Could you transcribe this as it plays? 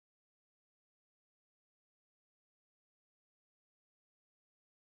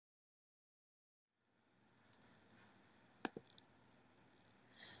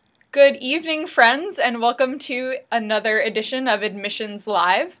Good evening, friends, and welcome to another edition of Admissions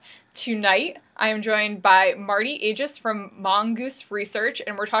Live. Tonight, I am joined by Marty Agius from Mongoose Research,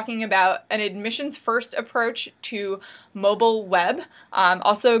 and we're talking about an admissions-first approach to mobile web. I'm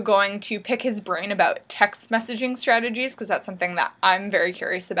also going to pick his brain about text messaging strategies, because that's something that I'm very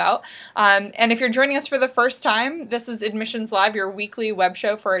curious about. And if you're joining us for the first time, this is Admissions Live, your weekly web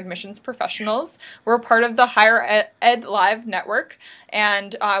show for admissions professionals. We're part of the Higher Ed Live network,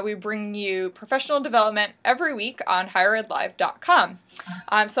 and we bring you professional development every week on higheredlive.com.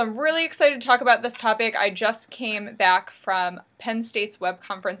 So I'm really excited to talk about this topic. I just came back from Penn State's web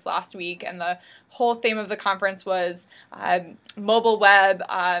conference last week, and the whole theme of the conference was mobile web,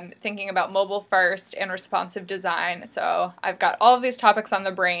 thinking about mobile first and responsive design. So I've got all of these topics on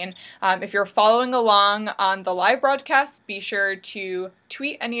the brain. If you're following along on the live broadcast, be sure to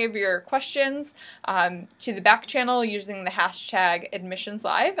tweet any of your questions to the back channel using the hashtag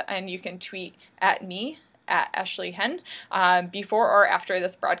AdmissionsLive, and you can tweet at me, at Ashley Hen, before or after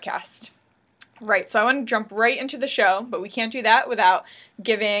this broadcast. Right, so I want to jump right into the show, but we can't do that without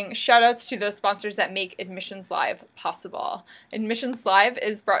giving shout-outs to those sponsors that make Admissions Live possible. Admissions Live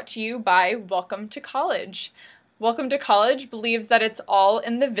is brought to you by Welcome to College. Welcome to College believes that it's all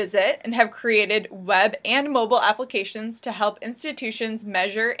in the visit and have created web and mobile applications to help institutions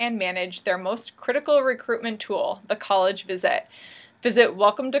measure and manage their most critical recruitment tool, the college visit. Visit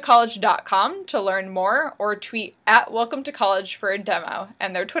welcometocollege.com to learn more, or tweet at welcometocollege for a demo,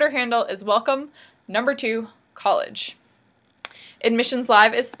 and their Twitter handle is welcome2college. Admissions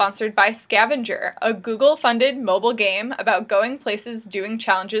Live is sponsored by Scavenger, a Google-funded mobile game about going places, doing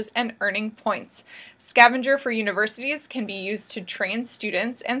challenges, and earning points. Scavenger for universities can be used to train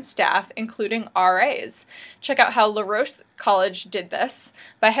students and staff, including RAs. Check out how La Roche College did this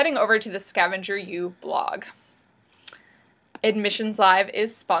by heading over to the Scavenger U blog. Admissions Live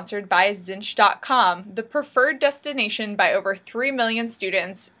is sponsored by Zinch.com, the preferred destination by over 3 million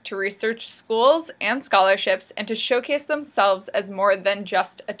students to research schools and scholarships and to showcase themselves as more than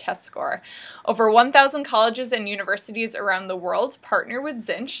just a test score. Over 1,000 colleges and universities around the world partner with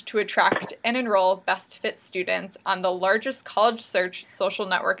Zinch to attract and enroll best fit students on the largest college search social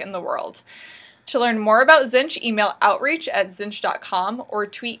network in the world. To learn more about Zinch, email outreach@zinch.com or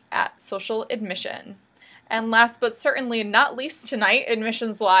tweet at socialadmission. And last but certainly not least tonight,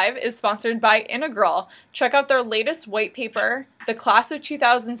 Admissions Live is sponsored by Integral. Check out their latest white paper, the Class of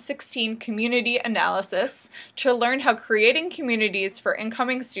 2016 Community Analysis, to learn how creating communities for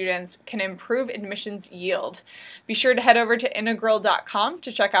incoming students can improve admissions yield. Be sure to head over to integral.com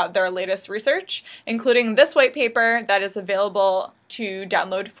to check out their latest research, including this white paper that is available to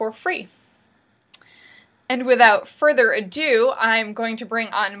download for free. And without further ado, I'm going to bring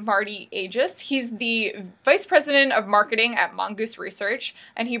on Marty Agius. He's the Vice President of Marketing at Mongoose Research,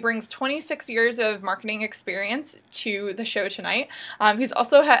 and he brings 26 years of marketing experience to the show tonight. He's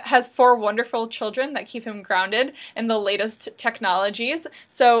also has 4 wonderful children that keep him grounded in the latest technologies.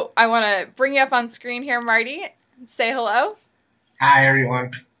 So I want to bring you up on screen here, Marty. Say hello. Hi,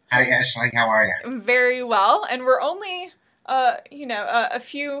 everyone. Hi, Ashley. How are you? Very well. And we're only a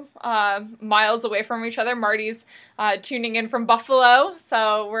few miles away from each other. Marty's tuning in from Buffalo,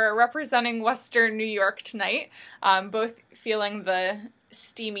 so we're representing Western New York tonight, both feeling the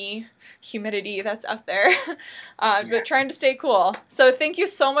steamy humidity that's out there, but trying to stay cool. So thank you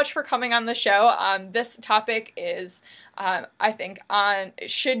so much for coming on the show. This topic is, I think,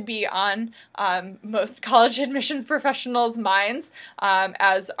 should be on most college admissions professionals' minds,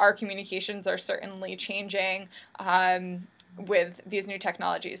 as our communications are certainly changing with these new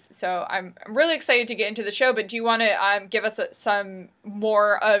technologies. So I'm really excited to get into the show, but do you want to give us some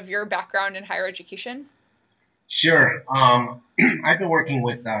more of your background in higher education? Sure. I've been working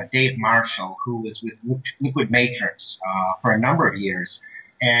with Dave Marshall, who was with Liquid Matrix for a number of years,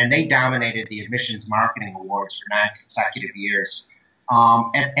 and they dominated the admissions marketing awards for 9 consecutive years.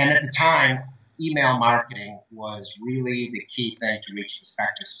 And at the time, email marketing was really the key thing to reach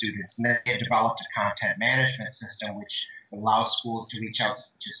prospective students. And they developed a content management system which allows schools to reach out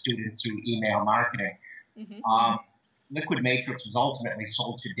to students through email marketing. Mm-hmm. Liquid Matrix was ultimately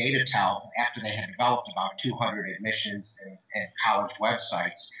sold to DataTel after they had developed about 200 admissions and college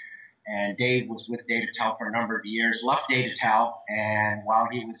websites. And Dave was with DataTel for a number of years, left DataTel, and while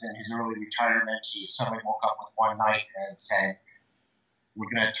he was in his early retirement, he suddenly woke up with one night and said, "We're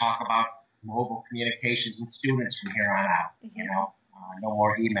going to talk about mobile communications with students from here on out, no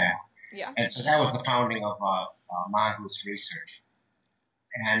more email." Yeah. And so that was the founding of Mongoose Research.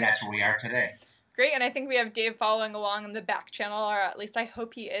 And that's where we are today. Great, and I think we have Dave following along in the back channel, or at least I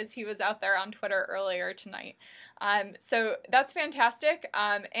hope he is. He was out there on Twitter earlier tonight. So that's fantastic,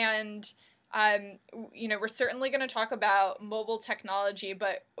 we're certainly going to talk about mobile technology,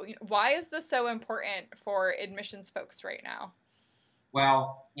 but why is this so important for admissions folks right now?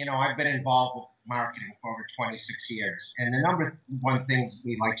 Well, I've been involved with marketing for over 26 years, and the number one things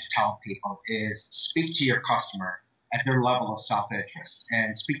we like to tell people is speak to your customer at their level of self-interest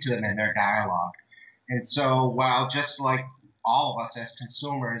and speak to them in their dialogue. And so while just like all of us as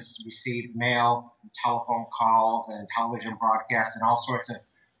consumers receive mail and telephone calls and television broadcasts and all sorts of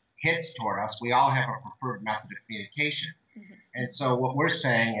hits toward us, we all have a preferred method of communication. Mm-hmm. And so what we're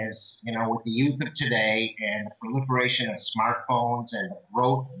saying is, with the youth of today and the proliferation of smartphones and the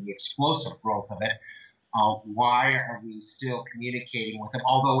growth and the explosive growth of it, why are we still communicating with them?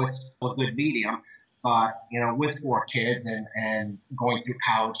 Although it's a good medium, but, with 4 kids and going through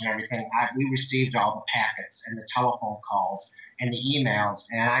college and everything, we received all the packets and the telephone calls and the emails.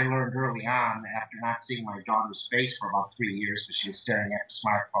 And I learned early on, after not seeing my daughter's face for about 3 years because she was staring at the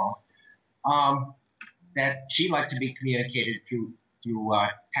smartphone, that she liked to be communicated through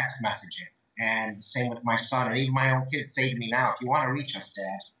text messaging. And same with my son. And even my own kids say to me now, if you want to reach us,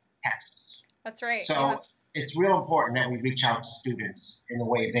 Dad, text us. That's right. So it's real important that we reach out to students in the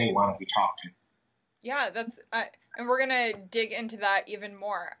way they want to be talked to. Yeah, and we're going to dig into that even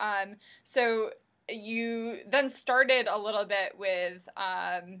more. So you then started a little bit with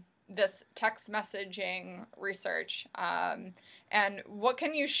this text messaging research. And what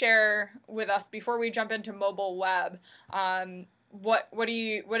can you share with us before we jump into mobile web? What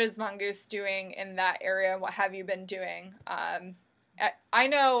is Mongoose doing in that area? What have you been doing? I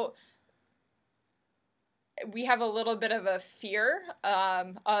know we have a little bit of a fear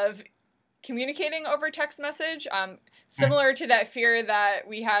of communicating over text message, similar to that fear that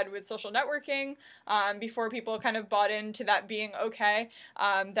we had with social networking before people kind of bought into that being okay,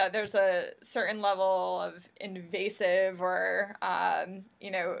 that there's a certain level of invasive or,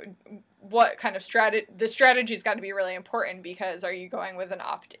 what kind of the strategy's got to be really important, because are you going with an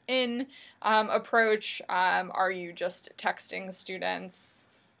opt-in approach? Are you just texting students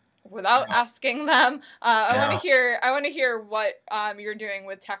without asking them? I want to hear what you're doing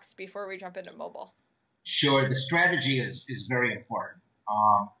with text before we jump into mobile. Sure, the strategy is very important,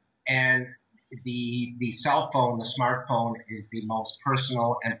 and the cell phone, the smartphone, is the most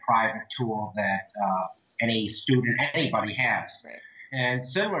personal and private tool that any student, anybody has. Right. And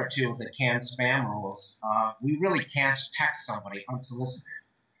similar to the canned spam rules, we really can't text somebody unsolicited.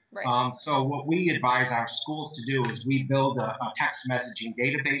 Right. So what we advise our schools to do is we build a text messaging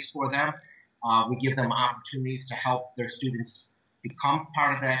database for them. We give them opportunities to help their students become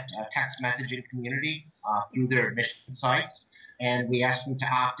part of that text messaging community through their admission sites, and we ask them to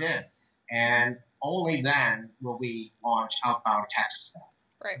opt in. And only then will we launch outbound text stuff.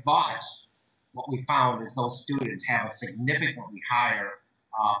 Right. But what we found is those students have a significantly higher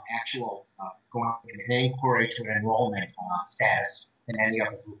actual going from an inquiry to an enrollment status than any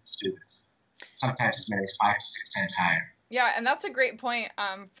other group of students. Sometimes as many as 5 to 6 times higher. Yeah, and that's a great point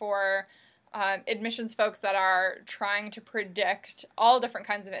for admissions folks that are trying to predict all different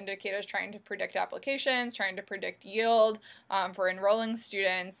kinds of indicators, trying to predict applications, trying to predict yield for enrolling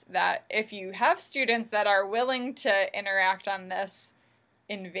students, that if you have students that are willing to interact on this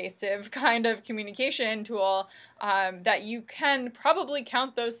invasive kind of communication tool, that you can probably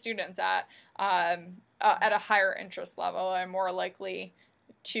count those students at a higher interest level and more likely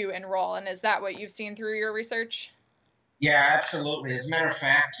to enroll. And is that what you've seen through your research? Yeah, absolutely. As a matter of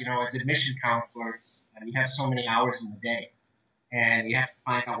fact, as admission counselors, you have so many hours in the day, and you have to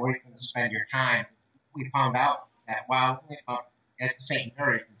find out where you're going to spend your time. We found out that while at St.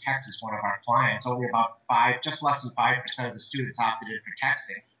 Mary's in Texas, one of our clients, only about just less than 5% of the students opted in for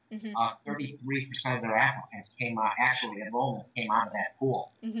texting. Mm-hmm. 33% of their applicants enrollments came out of that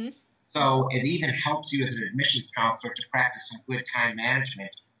pool. Mm-hmm. So it even helps you as an admissions counselor to practice some good time management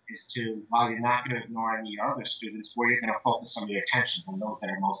as to, while you're not going to ignore any other students, where you're going to focus some of your attention on those that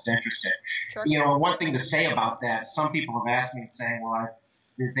are most interested. Sure. One thing to say about that, some people have asked me saying, well,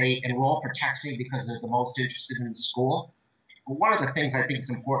 did they enroll for texting because they're the most interested in the school? Well, one of the things I think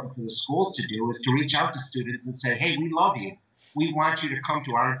is important for the schools to do is to reach out to students and say, hey, we love you. We want you to come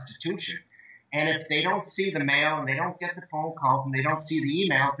to our institution. And if they don't see the mail and they don't get the phone calls and they don't see the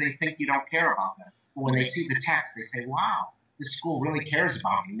emails, they think you don't care about them. But when they see the text, they say, wow, this school really cares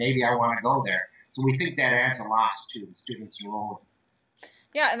about me. Maybe I want to go there. So we think that adds a lot to the students enrolled.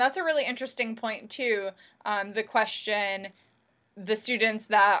 Yeah, and that's a really interesting point, too. The question, the students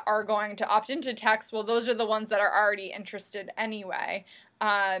that are going to opt into text, well, those are the ones that are already interested anyway.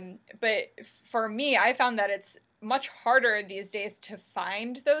 But for me, I found that it's much harder these days to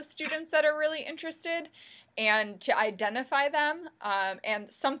find those students that are really interested and to identify them.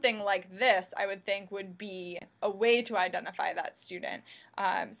 And something like this, I would think, would be a way to identify that student.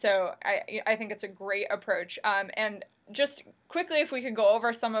 So I think it's a great approach. And just quickly, if we could go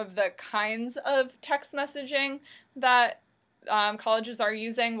over some of the kinds of text messaging that colleges are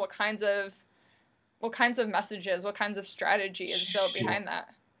using, what kinds of messages, what kinds of strategy is built behind that?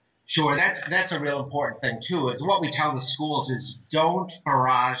 Sure, that's a real important thing too. Is what we tell the schools is don't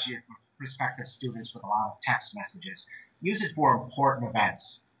barrage your prospective students with a lot of text messages. Use it for important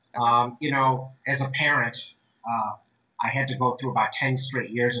events. Okay. You know, as a parent, I had to go through about 10 straight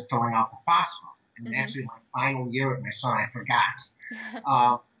years of filling out the FOSFA. And actually, my final year with my son, I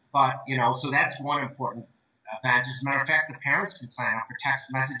forgot. But, you know, so that's one important event. As a matter of fact, the parents can sign up for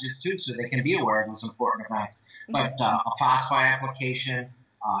text messages too, so they can be aware of those important events. But a FOSFA application,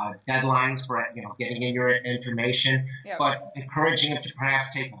 deadlines for, you know, getting in your information, but encouraging them to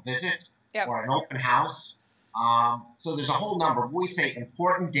perhaps take a visit or an open house. So there's a whole number. We say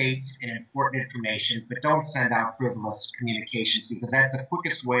important dates and important information, but don't send out frivolous communications because that's the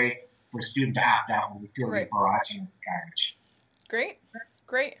quickest way for a student to opt out when we feel they're barraging garbage. Great.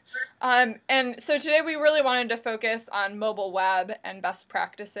 And so today we really wanted to focus on mobile web and best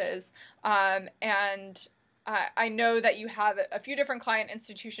practices. And I know that you have a few different client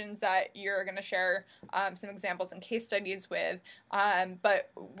institutions that you're going to share some examples and case studies with.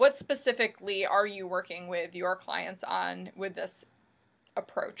 But what specifically are you working with your clients on with this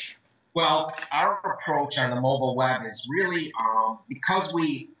approach? Well, our approach on the mobile web is really because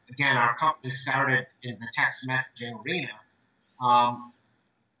again, our company started in the text messaging arena.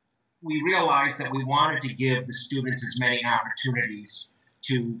 We realized that we wanted to give the students as many opportunities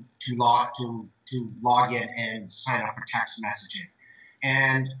to log in and sign up for text messaging.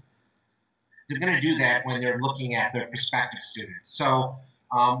 And they're going to do that when they're looking at their prospective students. So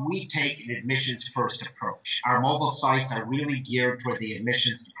we take an admissions-first approach. Our mobile sites are really geared toward the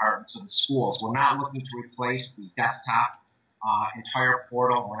admissions departments of the schools. We're not looking to replace the desktop entire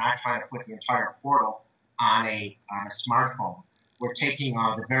portal. We're not trying to put the entire portal on a smartphone. We're taking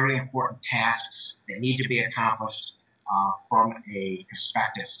the very important tasks that need to be accomplished from a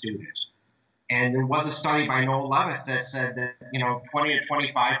prospective student. And there was a study by Noel Levis that said that, you know, 20 to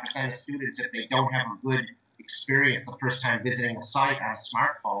 25% of students, if they don't have a good experience the first time visiting a site on a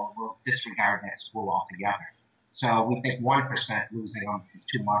smartphone, will disregard that school altogether. So we think 1% losing them is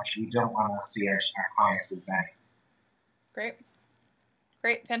too much. We don't want to see our clients lose any.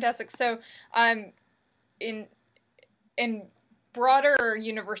 Great, fantastic. So, in broader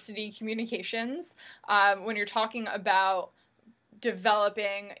university communications, when you're talking about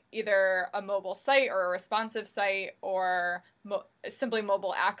developing either a mobile site or a responsive site or simply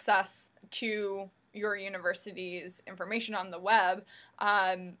mobile access to your university's information on the web,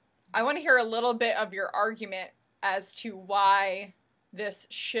 I want to hear a little bit of your argument as to why this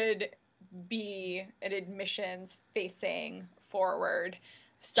should be an admissions-facing forward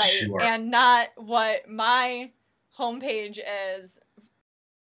site and not what my homepage is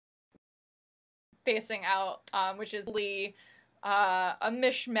facing out, which is really a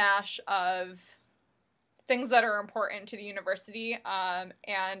mishmash of things that are important to the university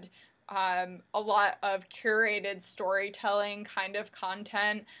and a lot of curated storytelling kind of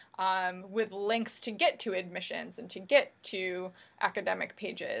content with links to get to admissions and to get to academic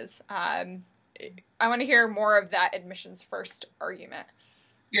pages. I want to hear more of that admissions first argument.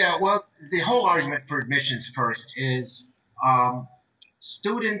 Yeah, well, the whole argument for admissions first is potential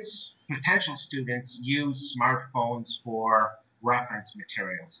students use smartphones for reference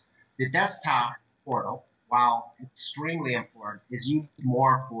materials. The desktop portal, while extremely important, is used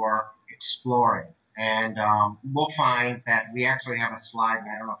more for exploring. And we'll find that we actually have a slide, and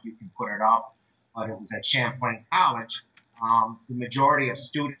I don't know if you can put it up, but it was at Champlain College. The majority of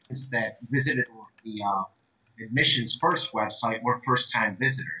students that visited the Admissions First website were first-time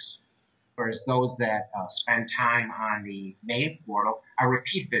visitors, whereas those that spend time on the main portal are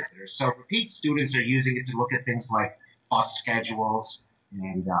repeat visitors. So repeat students are using it to look at things like bus schedules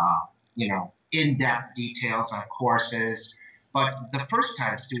and, in-depth details on courses. But the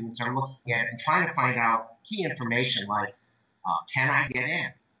first-time students are looking at it and trying to find out key information like, can I get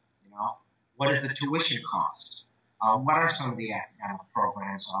in? You know, what is the tuition cost? What are some of the academic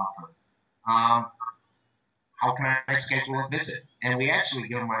programs offered? How can I schedule a visit? And we actually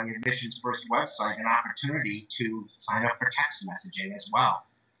give them on the Admissions First website an opportunity to sign up for text messaging as well.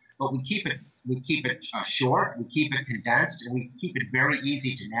 But we keep it short, we keep it condensed, and we keep it very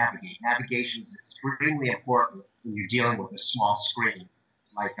easy to navigate. Navigation is extremely important when you're dealing with a small screen.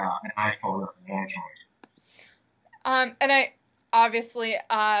 like an iPhone or an Android. And I obviously,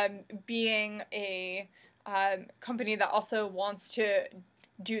 being a company that also wants to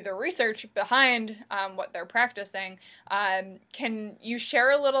do the research behind what they're practicing, can you share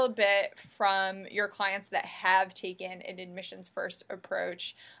a little bit from your clients that have taken an admissions first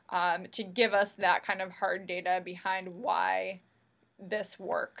approach to give us that kind of hard data behind why this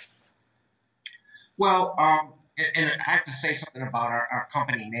works? Well, and I have to say something about our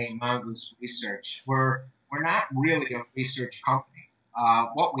company name, Mongoose Research. We're not really a research company.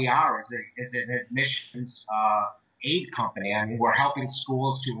 What we are is an admissions aid company. I mean, we're helping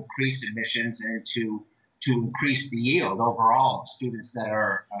schools to increase admissions and to increase the yield overall of students that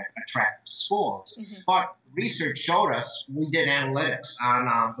are attracted to schools. Mm-hmm. But research showed us, we did analytics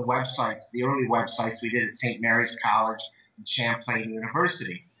on the websites, the early websites we did at St. Mary's College and Champlain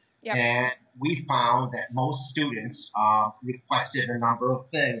University. Yep. And we found that most students requested a number of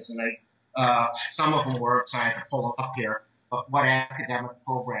things, and some of them were, so I had to pull them up here, but what academic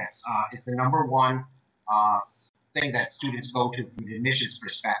programs is the number one thing that students go to from an admissions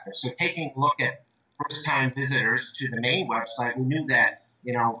perspective. So taking a look at first-time visitors to the main website, we knew that,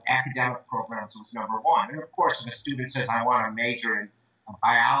 academic programs was number one. And of course, if a student says, I want to major in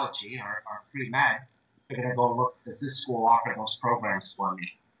biology or pre-med, they're going to go look, does this school offer those programs for me?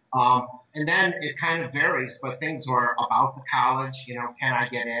 And then it kind of varies, but things are about the college, can I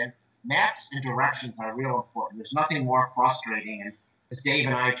get in? Maps and directions are real important. There's nothing more frustrating. And as Dave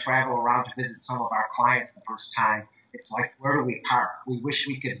and I travel around to visit some of our clients the first time, it's like, where do we park? We wish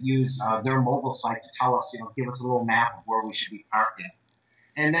we could use their mobile site to tell us, give us a little map of where we should be parking.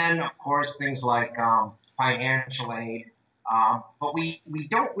 And then, of course, things like financial aid. But we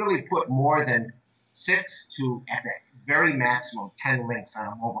don't really put more than 6 to, at the very maximum, 10 links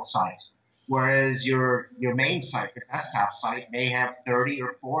on a mobile site. Whereas your main site, your desktop site, may have 30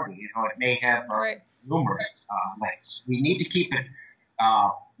 or 40. It may have numerous links. We need to keep it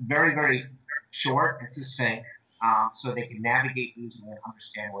very, very short and succinct so they can navigate easily and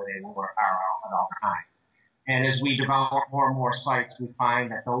understand where they are at all times. And as we develop more and more sites, we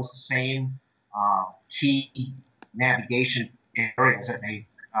find that those same key navigation areas that they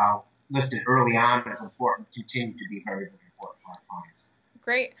listed early on as important continue to be very, very important for our clients.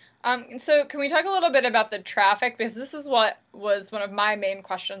 Great. So can we talk a little bit about the traffic? Because this is what was one of my main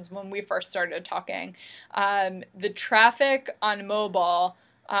questions when we first started talking. The traffic on mobile,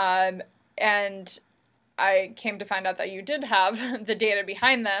 and I came to find out that you did have the data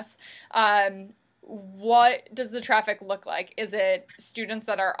behind this. What does the traffic look like? Is it students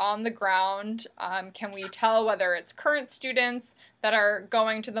that are on the ground? Can we tell whether it's current students that are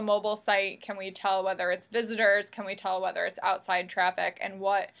going to the mobile site? Can we tell whether it's visitors? Can we tell whether it's outside traffic? And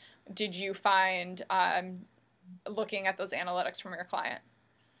what did you find looking at those analytics from your client?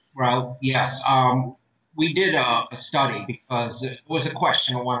 Well, yes. We did a study because it was a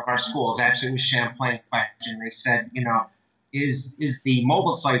question in one of our schools. Actually, it was Champlain question. They said, is the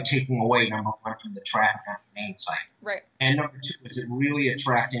mobile site taking away, number one, from the traffic on the main site? Right. And number two, is it really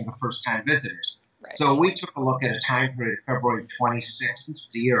attracting the first-time visitors? Right. So we took a look at a time period of February 26th, this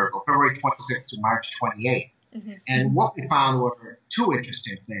was a year ago, February 26th to March 28th. Mm-hmm. And what we found were two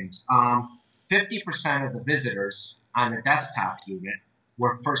interesting things. 50% of the visitors on the desktop unit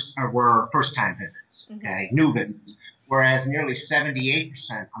were first-time visits, mm-hmm. okay, new visits, whereas nearly 78%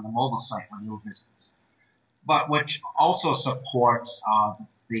 on the mobile site were new visits. But which also supports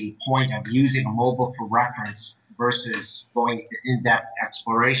the point of using a mobile for reference versus going into in-depth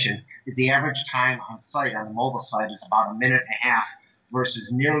exploration is the average time on site on the mobile site is about 1.5 minutes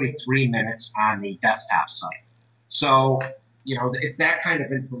versus nearly 3 minutes on the desktop site. So, it's that kind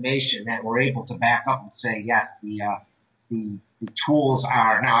of information that we're able to back up and say, yes, the tools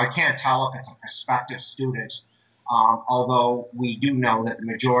are, now I can't tell if it's a prospective student, although we do know that the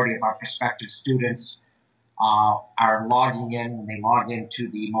majority of our prospective students are logging in. When they log into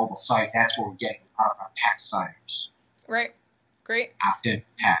the mobile site, that's where we're getting our text signers. Right. Great. Opt-in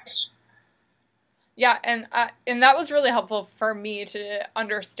text. Yeah, and that was really helpful for me to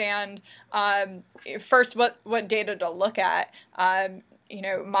understand first what data to look at.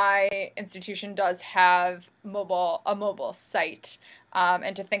 My institution does have a mobile site,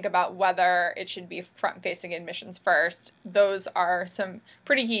 and to think about whether it should be front-facing admissions first. Those are some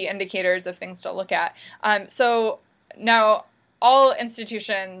pretty key indicators of things to look at. So now all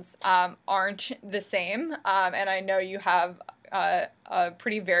institutions aren't the same, and I know you have a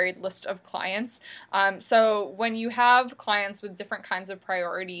pretty varied list of clients. So when you have clients with different kinds of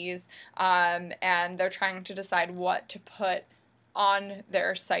priorities, and they're trying to decide what to put on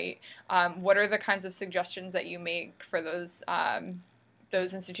their site, what are the kinds of suggestions that you make for those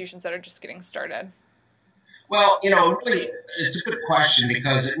those institutions that are just getting started? Well, really, it's a good question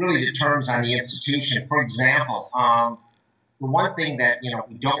because it really determines on the institution. For example, the one thing that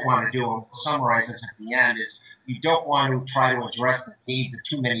we don't want to do, and we'll summarize this at the end, is you don't want to try to address the needs of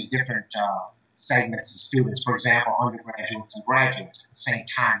too many different segments of students. For example, undergraduates and graduates at the same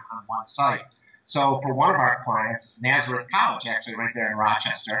time on one site. So for one of our clients, Nazareth College, actually right there in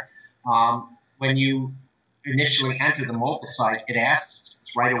Rochester, when you initially enter the mobile site, it asks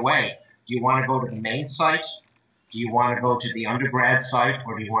right away, do you want to go to the main site? Do you want to go to the undergrad site?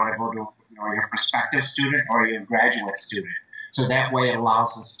 Or do you want to go to your prospective student or your graduate student? So that way it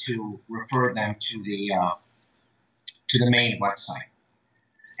allows us to refer them to the main website.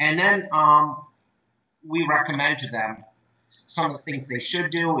 And then we recommend to them some of the things they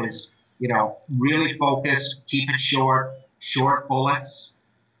should do is, really focus, keep it short bullets,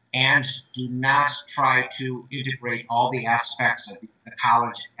 and do not try to integrate all the aspects of the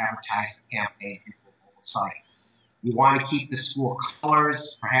college advertising campaign into the mobile site. You want to keep the school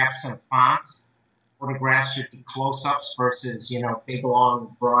colors, perhaps some fonts. Photographs should be close-ups versus, big,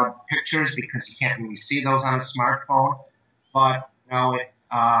 long, broad pictures because you can't really see those on a smartphone. But, no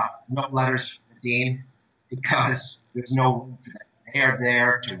letters from the dean because there's no room for that. They are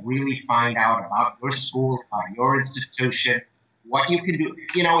there to really find out about your school, about your institution, what you can do.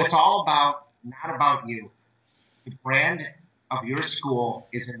 It's all about, not about you. The brand of your school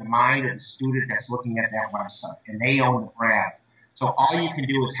is in the mind of the student that's looking at that website, and they own the brand. So all you can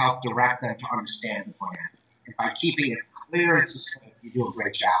do is help direct them to understand the brand. And by keeping it clear and succinct, you do a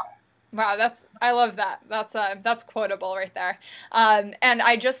great job. Wow, I love that. That's quotable right there. And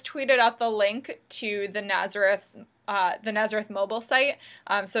I just tweeted out the link to the Nazareth mobile site.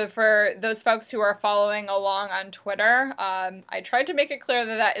 So for those folks who are following along on Twitter, I tried to make it clear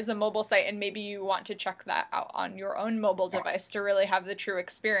that that is a mobile site, and maybe you want to check that out on your own mobile device to really have the true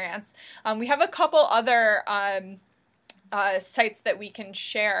experience. We have a couple other sites that we can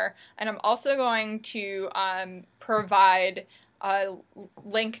share, and I'm also going to provide a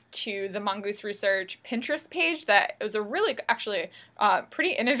link to the Mongoose Research Pinterest page that was a really, actually,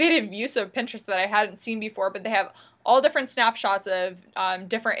 pretty innovative use of Pinterest that I hadn't seen before, but they have all different snapshots of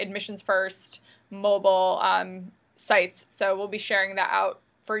different admissions first mobile sites. So we'll be sharing that out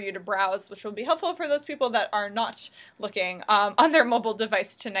for you to browse, which will be helpful for those people that are not looking on their mobile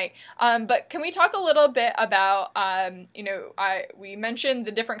device tonight. But can we talk a little bit about, we mentioned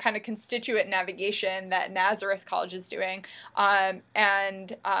the different kind of constituent navigation that Nazareth College is doing,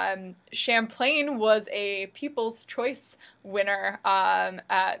 and Champlain was a People's Choice winner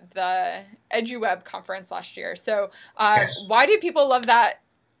at the EduWeb conference last year. So Yes. Why do people love that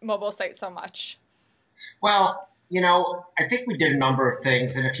mobile site so much? Well, I think we did a number of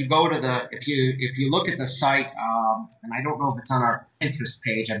things, and if you go to if you look at the site, and I don't know if it's on our Pinterest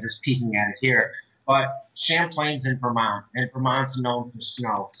page, I'm just peeking at it here, but Champlain's in Vermont, and Vermont's known for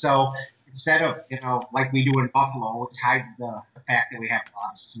snow. So instead of, like we do in Buffalo, let's hide the fact that we have a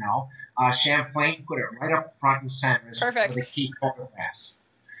lot of snow, Champlain put it right up front and center Perfect. for the key photographs.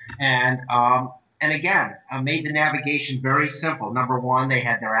 And again, made the navigation very simple. Number one, they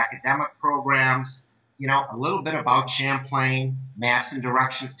had their academic programs, a little bit about Champlain, maps and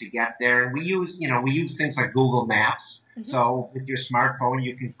directions to get there. And we use things like Google Maps. Mm-hmm. So with your smartphone,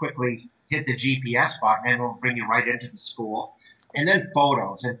 you can quickly hit the GPS button and it'll bring you right into the school. And then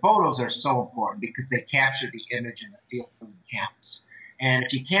photos. And photos are so important because they capture the image and the feel of the campus. And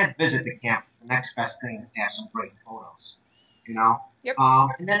if you can't visit the campus, the next best thing is to have some great photos, Yep.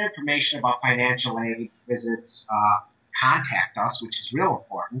 And then information about financial aid, visits, contact us, which is real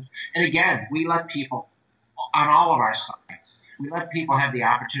important. And again, we let people, on all of our sites, we let people have the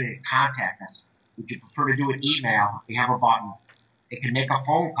opportunity to contact us. Would you prefer to do an email? We have a button. They can make a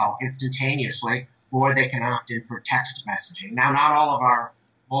phone call instantaneously, or they can opt in for text messaging. Now, not all of our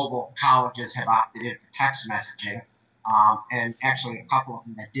mobile colleges have opted in for text messaging, and actually a couple of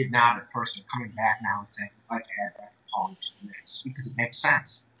them that did not at first are coming back now and saying, we'd like to add that component to the mix because it makes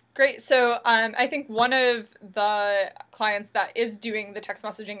sense. Great. So I think one of the clients that is doing the text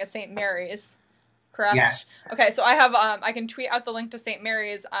messaging is St. Mary's, correct? Yes. Okay. So I have I can tweet out the link to St.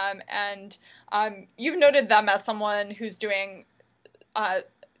 Mary's, and you've noted them as someone who's doing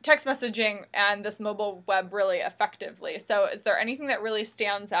text messaging and this mobile web really effectively. So is there anything that really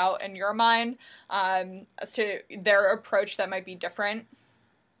stands out in your mind as to their approach that might be different?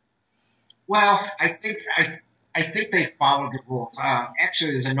 Well, I think they followed the rules.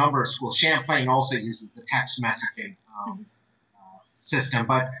 Actually, there's a number of schools. Champlain also uses the text messaging system,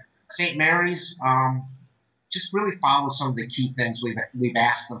 but St. Mary's just really follows some of the key things we've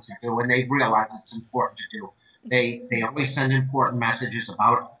asked them to do, and they've realized it's important to do. They always send important messages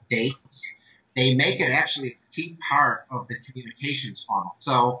about dates. They make it actually a key part of the communications funnel.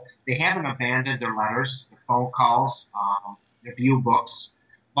 So they haven't abandoned their letters, their phone calls, their view books,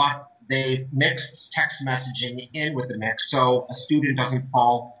 but they mixed text messaging in with the mix so a student doesn't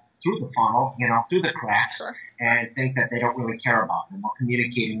fall through the funnel, through the cracks, Sure. and think that they don't really care about them. We're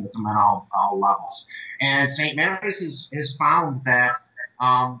communicating with them on all levels. And St. Mary's has found that,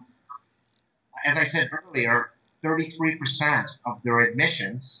 as I said earlier, 33% of their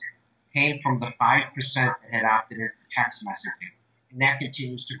admissions came from the 5% that had opted in for text messaging. And that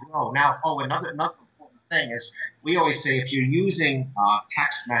continues to grow. Now, another important thing is we always say if you're using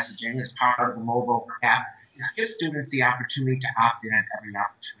text messaging as part of the mobile app, just give students the opportunity to opt in at every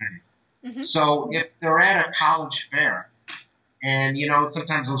opportunity. Mm-hmm. So if they're at a college fair and,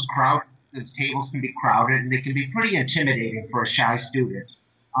 sometimes those tables can be crowded and they can be pretty intimidating for a shy student,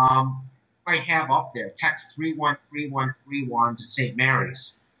 might have up there, text 313131 to St.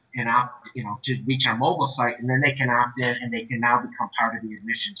 Mary's and opt, to reach our mobile site, and then they can opt in and they can now become part of the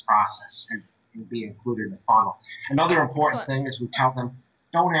admissions process and be included in the funnel. Another important thing is we tell them,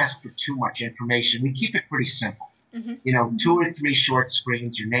 don't ask for too much information. We keep it pretty simple. Mm-hmm. 2 or 3 short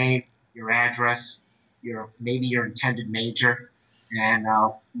screens, your name, your address, maybe your intended major, and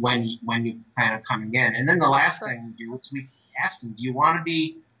when you plan on coming in. And then the last thing we do is we ask them, do you want to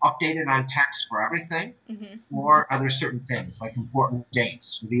be updated on text for everything? Mm-hmm. Or are there certain things like important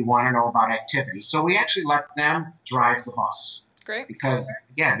dates? Do you want to know about activities? So we actually let them drive the bus. Great. Because,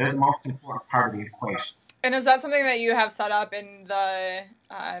 again, they're the most important part of the equation. And is that something that you have set up in the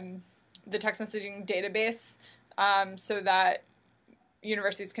text messaging database so that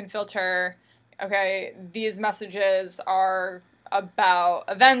universities can filter, okay, these messages are about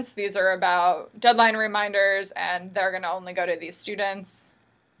events, these are about deadline reminders, and they're going to only go to these students?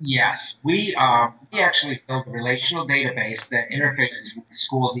 Yes, we actually built a relational database that interfaces with the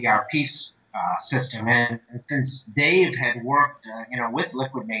school's ERP system, and since Dave had worked, with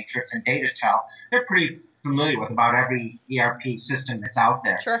Liquid Matrix and DataTel, they're pretty familiar with about every ERP system that's out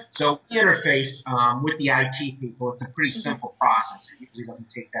there. Sure. So we interface with the IT people. It's a pretty simple process. It usually doesn't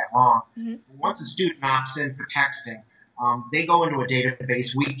take that long. Mm-hmm. Once a student opts in for texting, they go into a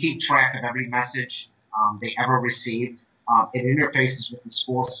database. We keep track of every message they ever received. It interfaces with the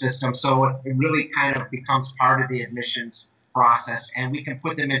school system, so it really kind of becomes part of the admissions process, and we can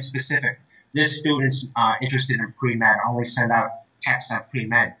put them in specific. This student's interested in pre-med, only send out texts on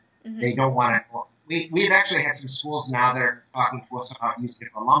pre-med. Mm-hmm. They don't want to. We've actually had some schools now that are talking to us about using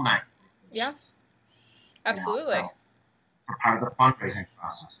it for alumni. Yeah, absolutely. So for part of the fundraising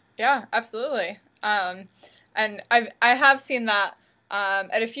process. Yeah, absolutely. And I have seen that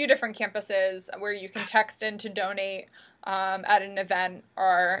at a few different campuses where you can text in to donate at an event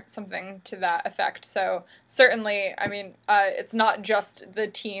or something to that effect. So certainly, I mean, it's not just the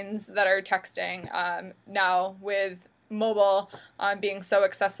teens that are texting. Now with mobile being so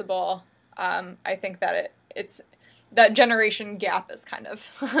accessible, I think that it's that generation gap is kind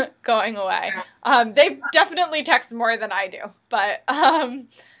of going away. They definitely text more than I do, but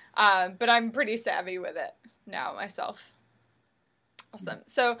I'm pretty savvy with it now myself. Awesome.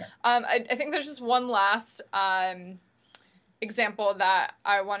 So I think there's just one last example that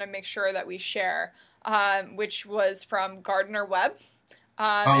I want to make sure that we share, which was from Gardner Webb.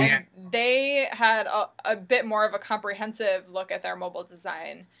 And they had a bit more of a comprehensive look at their mobile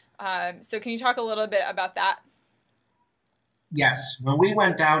design. So can you talk a little bit about that? Yes. When we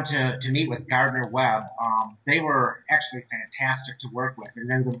went down to meet with Gardner Webb, they were actually fantastic to work with, and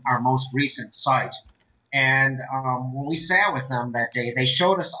they're our most recent site. And when we sat with them that day, they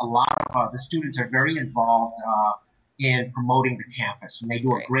showed us a lot of the students are very involved in promoting the campus, and they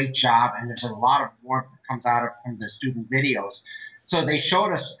do a great job, and there's a lot of warmth that comes out from the student videos. So they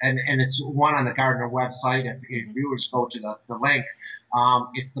showed us, and it's one on the Gardner website. If viewers go to the link,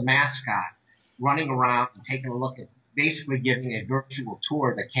 it's the mascot running around and taking a look at, basically giving a virtual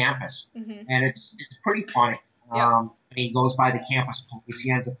tour of the campus. Mm-hmm. And it's pretty funny. Yeah. He goes by the campus police.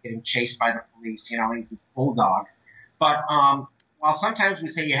 He ends up getting chased by the police. He's a bulldog. But while sometimes we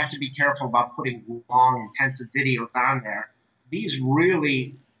say you have to be careful about putting long, intensive videos on there, these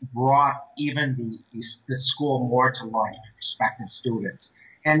really brought even the school more to life, prospective students.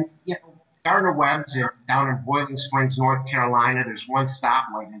 And, Gardner Webb's down in Boiling Springs, North Carolina. There's one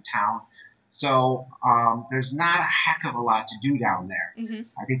stoplight in town. So there's not a heck of a lot to do down there. Mm-hmm.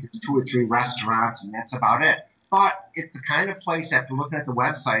 I think there's 2 or 3 restaurants, and that's about it. But it's the kind of place, after looking at the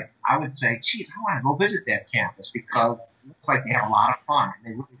website, I would say, geez, I want to go visit that campus because it looks like they have a lot of fun. And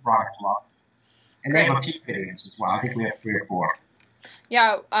they really brought it to life. And they have a few videos as well. I think we have 3 or 4.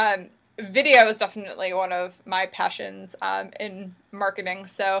 Yeah, video is definitely one of my passions in marketing.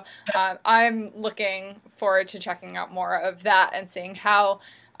 So I'm looking forward to checking out more of that and seeing how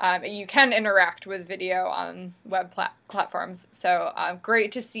you can interact with video on web platforms. So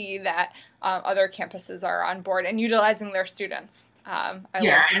great to see that other campuses are on board and utilizing their students. I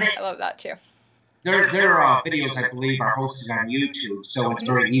love that too. Their videos, I believe, are hosted on YouTube, so it's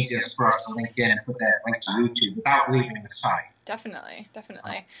very easy for us to link in and put that link to YouTube without leaving the site. Definitely.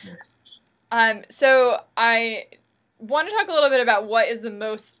 So I want to talk a little bit about what is the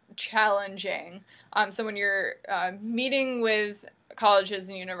most challenging. So when you're meeting with colleges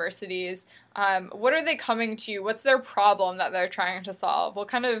and universities, what are they coming to you? What's their problem that they're trying to solve? What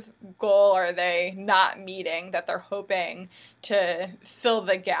kind of goal are they not meeting that they're hoping to fill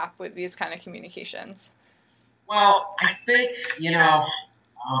the gap with these kind of communications? Well, I think,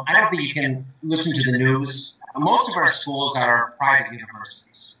 I don't think you can listen to the news. Most of our schools are private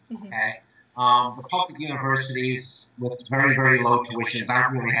universities, okay? The public universities with very, very low tuitions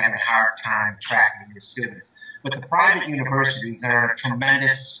aren't really having a hard time attracting new students. But the private universities are a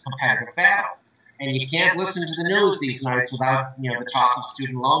tremendous competitive battle. And you can't listen to the news these nights without, the talk of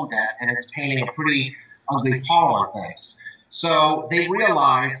student loan debt, and it's painting a pretty ugly pall on things. So they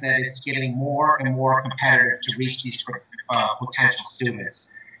realize that it's getting more and more competitive to reach these potential students.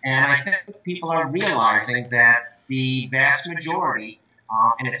 And I think people are realizing that the vast majority,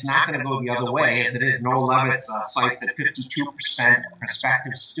 and it's not going to go the other way, as it is. Noel Levitt cites that 52% of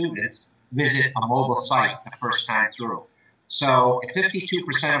prospective students visit a mobile site the first time through. So if 52%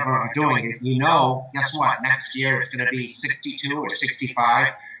 of them are doing it, guess what? Next year it's going to be 62 or 65,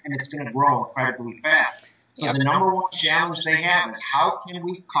 and it's going to grow incredibly fast. So the number one challenge they have is how can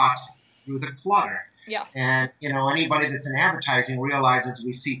we cut through the clutter? Yes. And, anybody that's in advertising realizes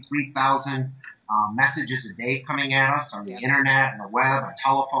we see 3,000 messages a day coming at us on the internet and the web and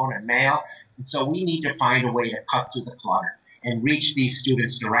telephone and mail. And so we need to find a way to cut through the clutter and reach these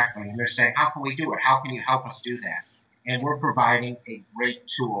students directly. And they're saying, how can we do it? How can you help us do that? And we're providing a great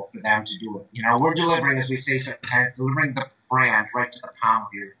tool for them to do it. We're delivering, as we say sometimes, delivering the brand right to the palm of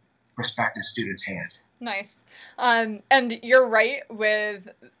your prospective student's hand. Nice. And you're right with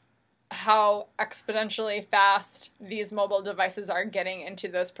how exponentially fast these mobile devices are getting into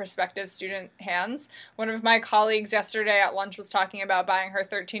those prospective student hands. One of my colleagues yesterday at lunch was talking about buying her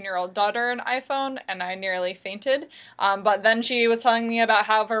 13-year-old daughter an iPhone, and I nearly fainted. But then she was telling me about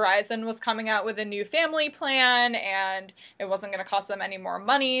how Verizon was coming out with a new family plan, and it wasn't going to cost them any more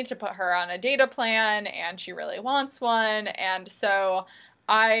money to put her on a data plan, and she really wants one. And so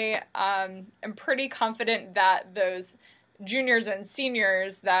I am pretty confident that those juniors and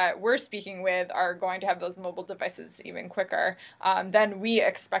seniors that we're speaking with are going to have those mobile devices even quicker than we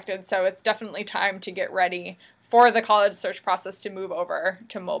expected. So it's definitely time to get ready for the college search process to move over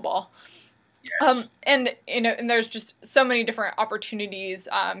to mobile. Yes. And there's just so many different opportunities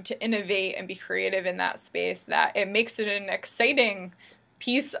to innovate and be creative in that space that it makes it an exciting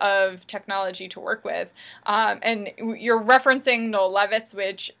piece of technology to work with. And you're referencing Noel Levitt,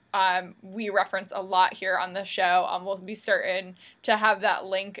 which we reference a lot here on the show. We'll be certain to have that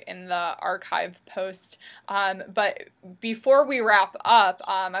link in the archive post. But before we wrap up,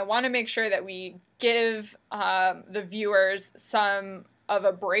 I want to make sure that we give the viewers some of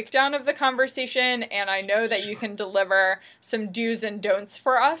a breakdown of the conversation, and I know that you can deliver some do's and don'ts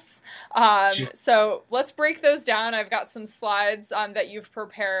for us. Sure. So let's break those down. I've got some slides that you've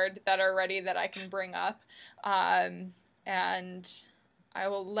prepared that are ready that I can bring up. And I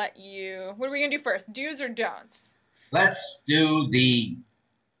will let you... What are we going to do first? Do's or don'ts? Let's do the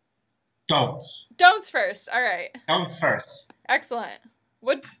don'ts. Don'ts first. All right. Don'ts first. Excellent.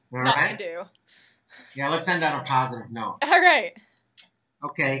 What not to do. Yeah, let's end on a positive note. All right.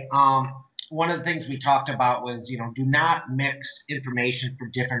 Okay. One of the things we talked about was, do not mix information for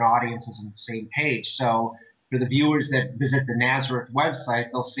different audiences on the same page. So for the viewers that visit the Nazareth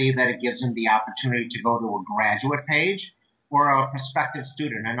website, they'll see that it gives them the opportunity to go to a graduate page or a prospective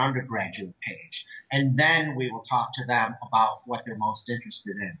student, an undergraduate page. And then we will talk to them about what they're most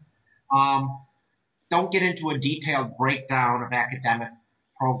interested in. Don't get into a detailed breakdown of academic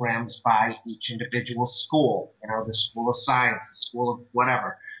programs by each individual school, the School of Science, the School of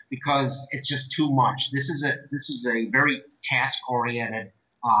whatever, because it's just too much. This is a very task-oriented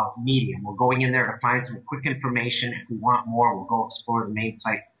medium. We're going in there to find some quick information. If we want more, we'll go explore the main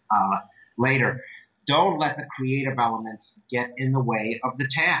site later. Don't let the creative elements get in the way of the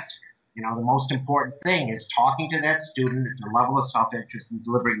task. The most important thing is talking to that student at their level of self-interest and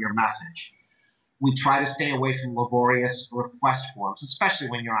delivering your message. We try to stay away from laborious request forms, especially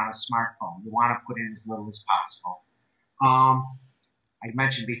when you're on a smartphone. You want to put in as little as possible. I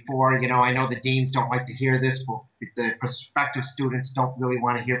mentioned before, I know the deans don't like to hear this, but the prospective students don't really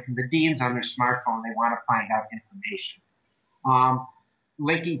want to hear from the deans on their smartphone. They want to find out information. Um,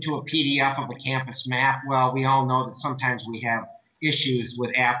 Linking to a PDF of a campus map, well, we all know that sometimes we have issues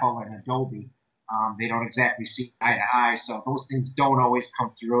with Apple and Adobe. They don't exactly see eye to eye, so those things don't always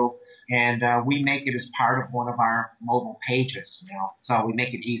come through. And we make it as part of one of our mobile pages, so we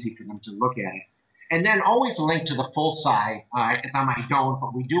make it easy for them to look at it. And then always link to the full site. It's on my don't,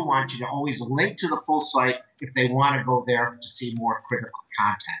 but we do want you to always link to the full site if they want to go there to see more critical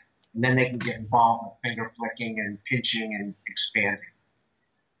content. And then they can get involved with finger flicking and pinching and expanding.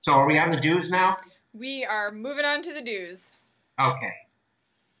 So are we on the do's now? We are moving on to the do's. Okay.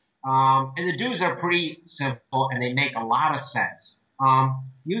 And the do's are pretty simple, and they make a lot of sense.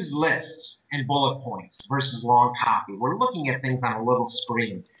 Use lists and bullet points versus long copy. We're looking at things on a little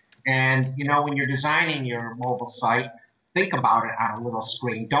screen. And, when you're designing your mobile site, think about it on a little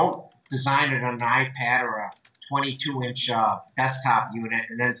screen. Don't design it on an iPad or a 22-inch desktop unit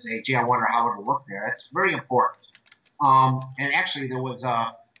and then say, gee, I wonder how it'll look there. It's very important. And actually, there was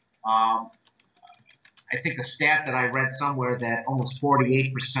I think a stat that I read somewhere that almost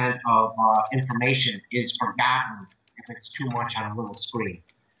 48% of information is forgotten if it's too much on a little screen.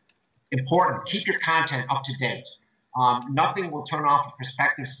 Important. Keep your content up to date. Nothing will turn off a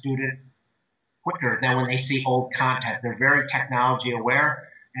prospective student quicker than when they see old content. They're very technology aware,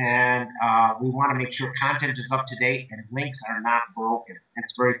 and we want to make sure content is up to date and links are not broken.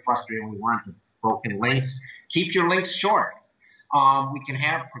 It's very frustrating when we run into broken links. Keep your links short. We can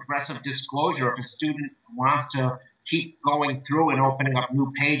have progressive disclosure. If a student wants to keep going through and opening up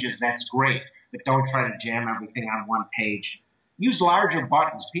new pages, that's great, but don't try to jam everything on one page. Use larger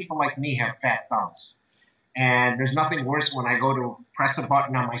buttons. People like me have fat thumbs. And there's nothing worse when I go to press a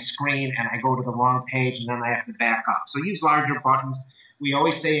button on my screen and I go to the wrong page and then I have to back up. So use larger buttons. We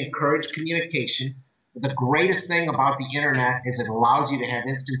always say encourage communication. The greatest thing about the internet is it allows you to have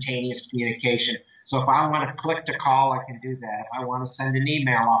instantaneous communication. So if I want to click to call, I can do that. If I want to send an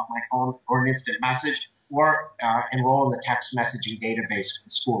email off my phone or an instant message, or enroll in the text messaging database the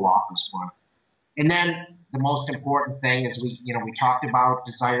school offers one. And then the most important thing is we talked about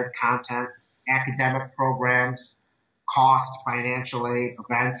desired content, academic programs, cost, financial aid,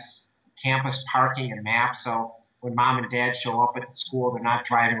 events, campus parking, and maps. So when mom and dad show up at the school, they're not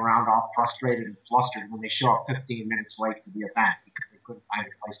driving around all frustrated and flustered when they show up 15 minutes late for the event because they couldn't find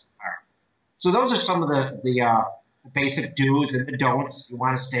a place to park. So those are some of the basic do's and the don'ts you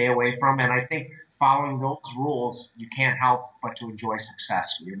want to stay away from. And I think following those rules, you can't help but to enjoy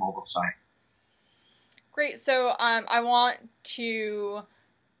success with your mobile site. Great. So I want to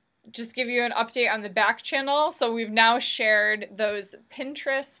just give you an update on the back channel. So we've now shared those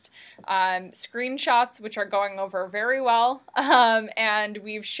Pinterest screenshots, which are going over very well. And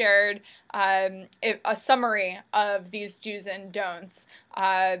we've shared a summary of these do's and don'ts.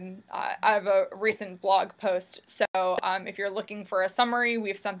 I have a recent blog post. So if you're looking for a summary,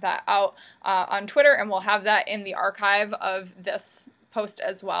 we've sent that out on Twitter, and we'll have that in the archive of this post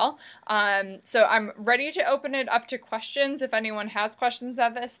as well. So I'm ready to open it up to questions. If anyone has questions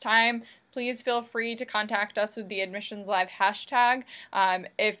at this time, please feel free to contact us with the Admissions Live hashtag.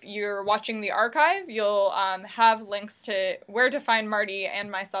 If you're watching the archive, you'll have links to where to find Marty and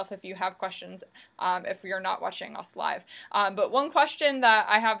myself if you have questions, if you're not watching us live. But one question that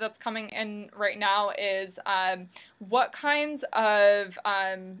I have that's coming in right now is what kinds of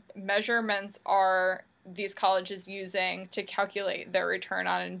measurements are these colleges using to calculate their return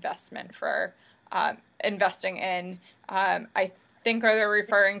on investment for investing in? I think are they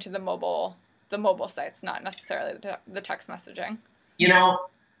referring to the mobile sites, not necessarily the text messaging?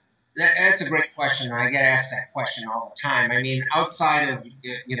 That's a great question. I get asked that question all the time. I mean, outside of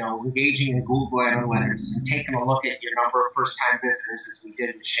engaging in Google Analytics and taking a look at your number of first-time visitors, as we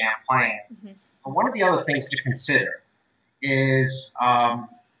did in Champlain, one of the other things to consider is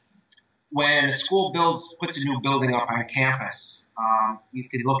when a school puts a new building up on campus, you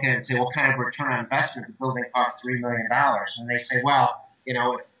could look at it and say, what kind of return on investment? The building costs $3 million. And they say, well, it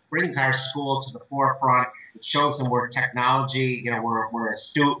brings our school to the forefront. It shows them we're technology, we're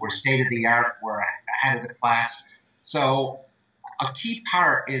astute, we're state-of-the-art, we're ahead of the class. So a key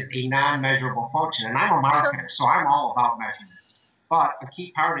part is a non-measurable function. And I'm a marketer, so I'm all about measurements. But a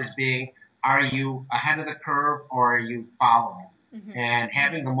key part is being, are you ahead of the curve or are you following? And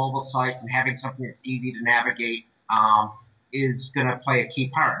having the mobile site and having something that's easy to navigate is going to play a key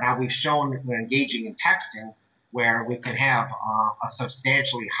part. Now, we've shown that we're engaging in texting where we can have a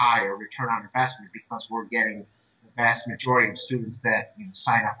substantially higher return on investment because we're getting the vast majority of students that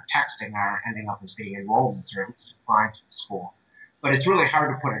sign up for texting are ending up as being enrollments or at least applying to the school. but it's really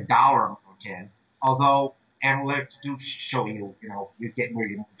hard to put a dollar amount in, although analytics do show you, you're getting where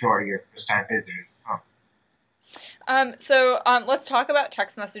the majority of your first-time visitors come. Let's talk about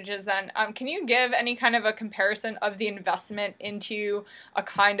text messages then. Can you give any kind of a comparison of the investment into a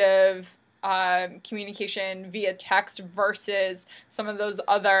kind of communication via text versus some of those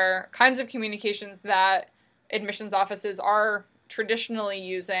other kinds of communications that admissions offices are traditionally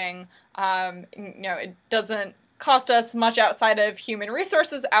using? It doesn't cost us much outside of human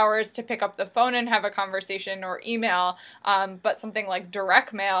resources hours to pick up the phone and have a conversation or email, but something like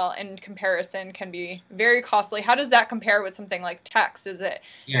direct mail in comparison can be very costly. How does that compare with something like text? Is it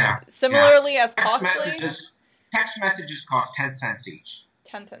similarly as costly? Text messages cost 10 cents each.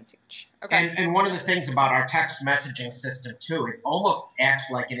 10 cents each. Okay. And one of the things about our text messaging system, too, it almost acts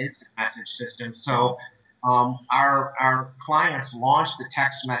like an instant message system. So our clients launch the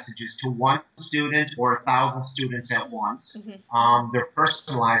text messages to one student or 1,000 students at once. Mm-hmm. They're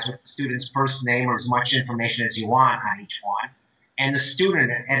personalized with the student's first name or as much information as you want on each one. And the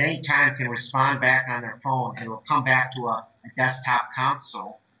student at any time can respond back on their phone, and it will come back to a desktop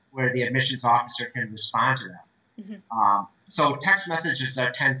console where the admissions officer can respond to them. Mm-hmm. So text messages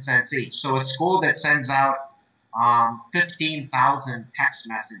are 10 cents each. So a school that sends out 15,000 text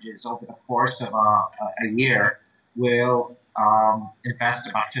messages over the course of a year will invest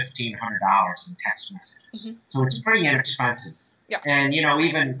about $1,500 in text messages. Mm-hmm. So it's pretty inexpensive. Yeah. And,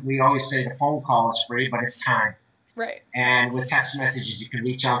 even we always say the phone call is free, but it's time. Right. And with text messages, you can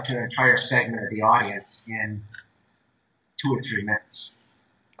reach out to an entire segment of the audience in 2 or 3 minutes.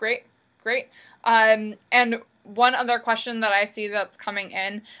 Great. And one other question that I see that's coming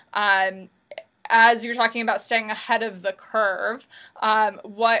in, as you're talking about staying ahead of the curve,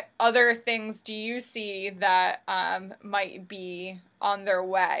 what other things do you see that might be on their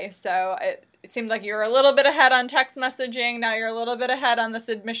way? So it seemed like you were a little bit ahead on text messaging. Now you're a little bit ahead on this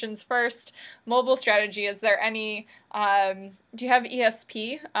admissions first mobile strategy. Is there any? Do you have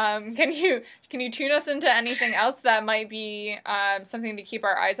ESP? Can you tune us into anything else that might be something to keep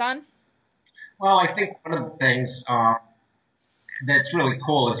our eyes on? Well, I think one of the things that's really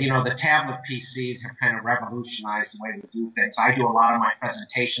cool is, the tablet PCs have kind of revolutionized the way we do things. I do a lot of my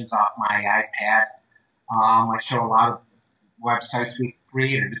presentations off my iPad. I show a lot of websites we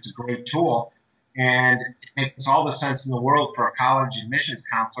created. It's a great tool, and it makes all the sense in the world for a college admissions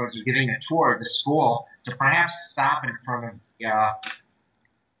counselor who's giving a tour of the school to perhaps stop in front of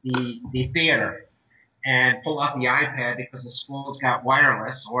the theater and pull out the iPad because the school's got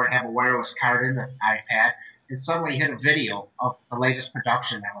wireless, or have a wireless card in the iPad, and suddenly hit a video of the latest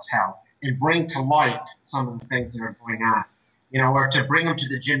production that was held and bring to light some of the things that are going on. Or to bring them to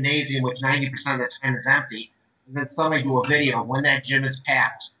the gymnasium, which 90% of the time is empty, and then suddenly do a video when that gym is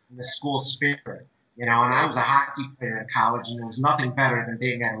packed in the school spirit. And I was a hockey player in college, and there was nothing better than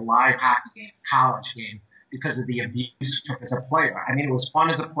being at a live hockey game, college game, because of the abuse you took as a player. I mean, it was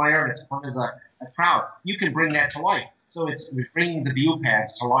fun as a player, and it's fun as a crowd. You can bring that to life. So it's bringing the view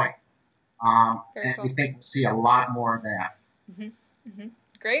pads to life. And cool. We think we'll see a lot more of that. Mm-hmm. Mm-hmm.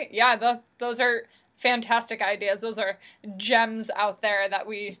 Great. Yeah, those are fantastic ideas. Those are gems out there that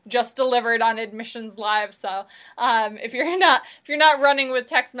we just delivered on Admissions Live. So if you're not running with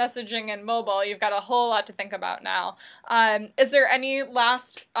text messaging and mobile, you've got a whole lot to think about now. Is there any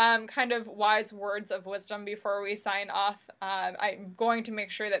last kind of wise words of wisdom before we sign off? I'm going to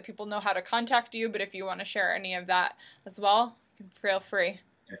make sure that people know how to contact you, but if you want to share any of that as well, feel free.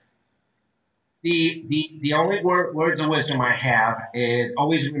 The only words of wisdom I have is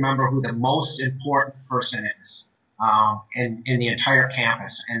always remember who the most important person is in the entire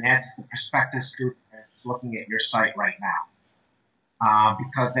campus, and that's the prospective student that's looking at your site right now,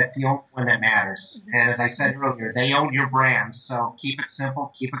 because that's the only one that matters. Mm-hmm. And as I said earlier, they own your brand, so keep it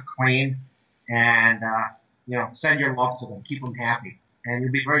simple, keep it clean, and send your love to them, keep them happy, and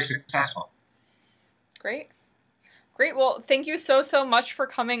you'll be very successful. Great. Well, thank you so much for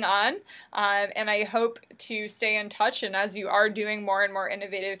coming on, and I hope to stay in touch, and as you are doing more and more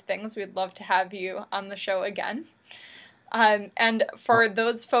innovative things, we'd love to have you on the show again. And for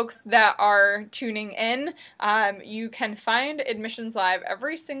those folks that are tuning in, you can find Admissions Live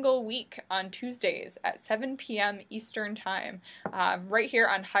every single week on Tuesdays at 7 p.m. Eastern Time, right here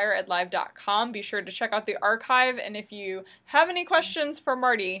on higheredlive.com. Be sure to check out the archive, and if you have any questions for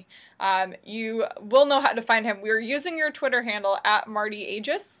Marty, you will know how to find him. We're using your Twitter handle at Marty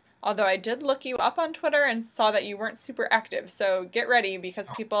Agius. Although I did look you up on Twitter and saw that you weren't super active, so get ready because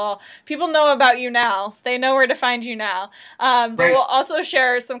people know about you now. They know where to find you now. But we'll also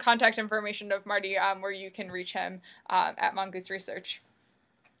share some contact information of Marty where you can reach him at Mongoose Research.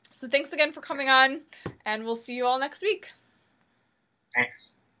 So thanks again for coming on, and we'll see you all next week.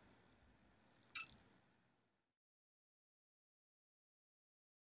 Thanks.